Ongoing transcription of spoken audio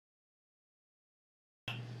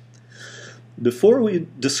Before we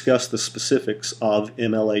discuss the specifics of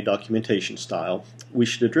MLA documentation style, we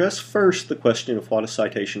should address first the question of what a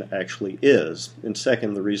citation actually is, and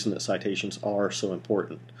second, the reason that citations are so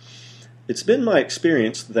important. It's been my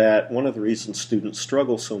experience that one of the reasons students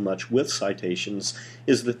struggle so much with citations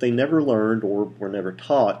is that they never learned or were never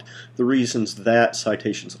taught the reasons that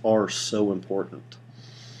citations are so important.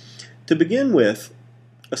 To begin with,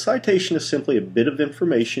 a citation is simply a bit of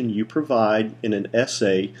information you provide in an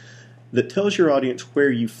essay that tells your audience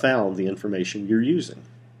where you found the information you're using.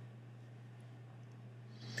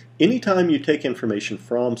 Anytime you take information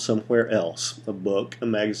from somewhere else, a book, a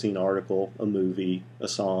magazine article, a movie, a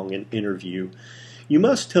song, an interview, you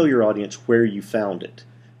must tell your audience where you found it.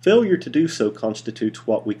 Failure to do so constitutes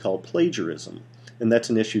what we call plagiarism, and that's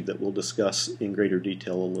an issue that we'll discuss in greater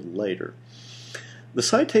detail a little later. The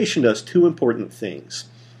citation does two important things.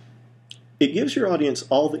 It gives your audience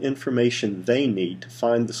all the information they need to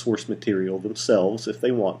find the source material themselves if they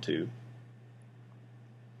want to,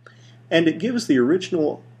 and it gives the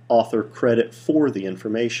original author credit for the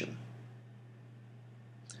information.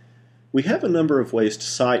 We have a number of ways to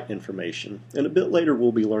cite information, and a bit later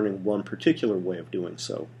we'll be learning one particular way of doing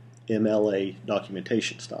so, MLA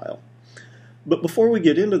documentation style. But before we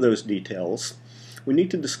get into those details, we need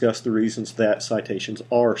to discuss the reasons that citations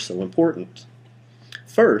are so important.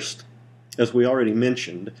 First, as we already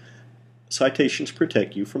mentioned, citations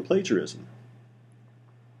protect you from plagiarism.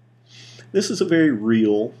 This is a very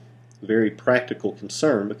real, very practical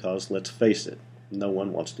concern because, let's face it, no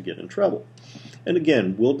one wants to get in trouble. And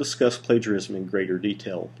again, we'll discuss plagiarism in greater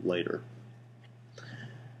detail later.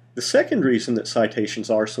 The second reason that citations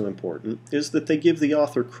are so important is that they give the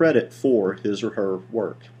author credit for his or her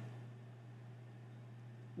work.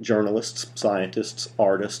 Journalists, scientists,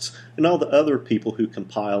 artists, and all the other people who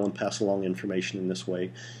compile and pass along information in this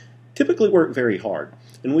way typically work very hard,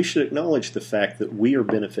 and we should acknowledge the fact that we are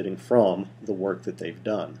benefiting from the work that they've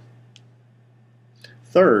done.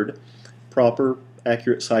 Third, proper,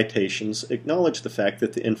 accurate citations acknowledge the fact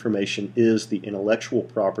that the information is the intellectual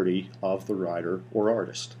property of the writer or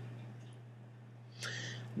artist.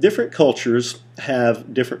 Different cultures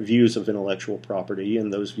have different views of intellectual property,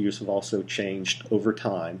 and those views have also changed over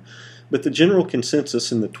time. But the general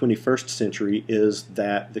consensus in the 21st century is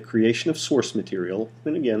that the creation of source material,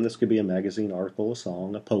 and again, this could be a magazine article, a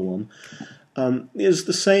song, a poem, is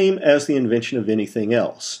the same as the invention of anything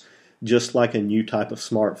else, just like a new type of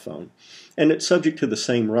smartphone. And it's subject to the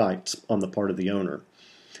same rights on the part of the owner.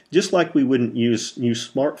 Just like we wouldn't use new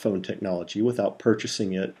smartphone technology without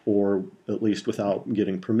purchasing it, or at least without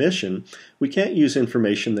getting permission, we can't use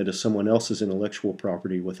information that is someone else's intellectual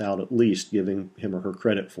property without at least giving him or her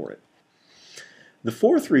credit for it. The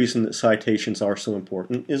fourth reason that citations are so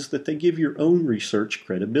important is that they give your own research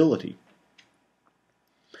credibility.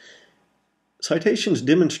 Citations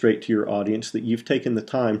demonstrate to your audience that you've taken the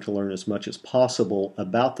time to learn as much as possible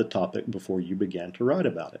about the topic before you began to write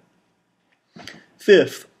about it.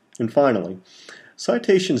 Fifth, and finally,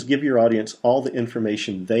 citations give your audience all the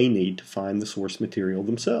information they need to find the source material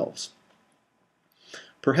themselves.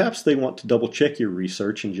 Perhaps they want to double-check your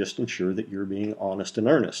research and just ensure that you're being honest and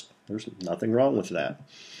earnest. There's nothing wrong with that.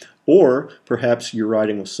 Or perhaps your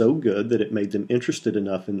writing was so good that it made them interested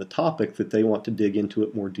enough in the topic that they want to dig into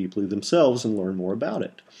it more deeply themselves and learn more about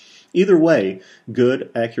it. Either way,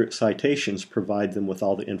 good, accurate citations provide them with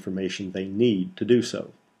all the information they need to do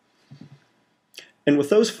so. And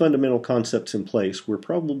with those fundamental concepts in place, we're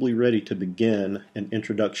probably ready to begin an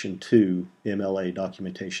introduction to MLA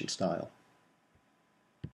documentation style.